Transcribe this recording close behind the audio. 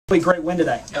Great win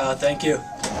today. Thank you.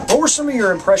 What were some of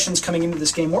your impressions coming into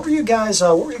this game? What were you guys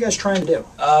trying to do?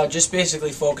 Just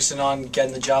basically focusing on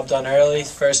getting the job done early.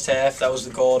 First half, that was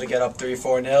the goal, to get up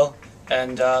 3-4-0.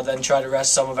 And then try to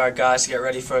rest some of our guys to get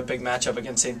ready for a big matchup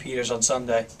against St. Peter's on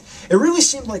Sunday. It really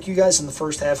seemed like you guys in the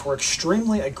first half were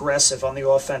extremely aggressive on the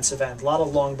offensive end. A lot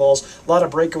of long balls, a lot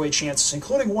of breakaway chances,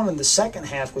 including one in the second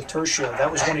half with Tertio.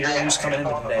 That was one of your aims coming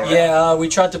into today, right? Yeah, we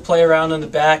tried to play around in the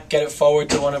back, get it forward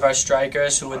to one of our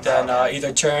strikers, who would then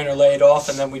either turn or lay it off,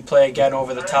 and then we'd play again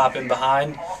over the top and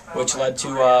behind, which led to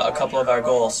a couple of our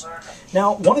goals.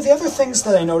 Now, one of the other things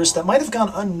that I noticed that might have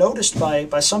gone unnoticed by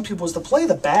some people was the play of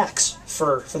the backs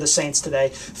for the Saints today.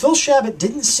 Phil Shabbat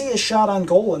didn't see a shot on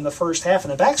goal in the first half,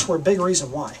 and the backs were a big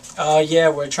reason why. Yeah,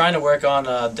 we're trying to work on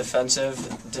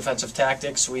defensive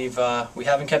tactics. We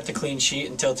haven't kept a clean sheet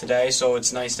until today, so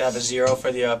it's nice to have a 0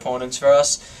 for the opponents for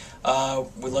us.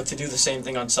 We look to do the same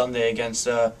thing on Sunday against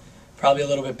probably a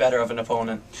little bit better of an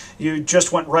opponent. You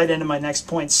just went right into my next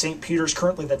point. St. Peter's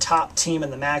currently the top team in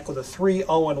the MAC with a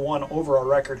 3-0-1 overall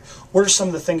record. What are some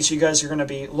of the things you guys are going to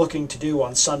be looking to do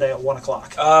on Sunday at 1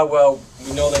 o'clock? Well,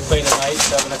 we know they play tonight,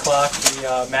 7 o'clock,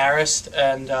 the Marist,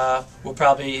 and we'll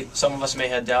probably, some of us may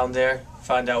head down there,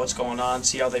 find out what's going on,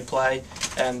 see how they play,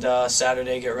 and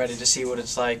Saturday get ready to see what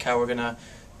it's like, how we're going to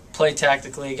play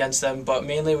tactically against them. But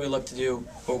mainly we look to do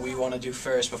what we want to do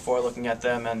first before looking at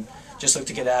them, and just look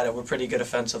to get at it. We're pretty good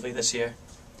offensively this year.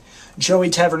 Joey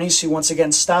Tavernese once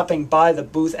again stopping by the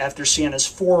booth after Siena's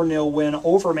 4-0 win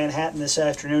over Manhattan this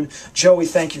afternoon. Joey,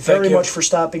 thank you very much for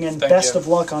stopping in. Best of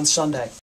luck on Sunday.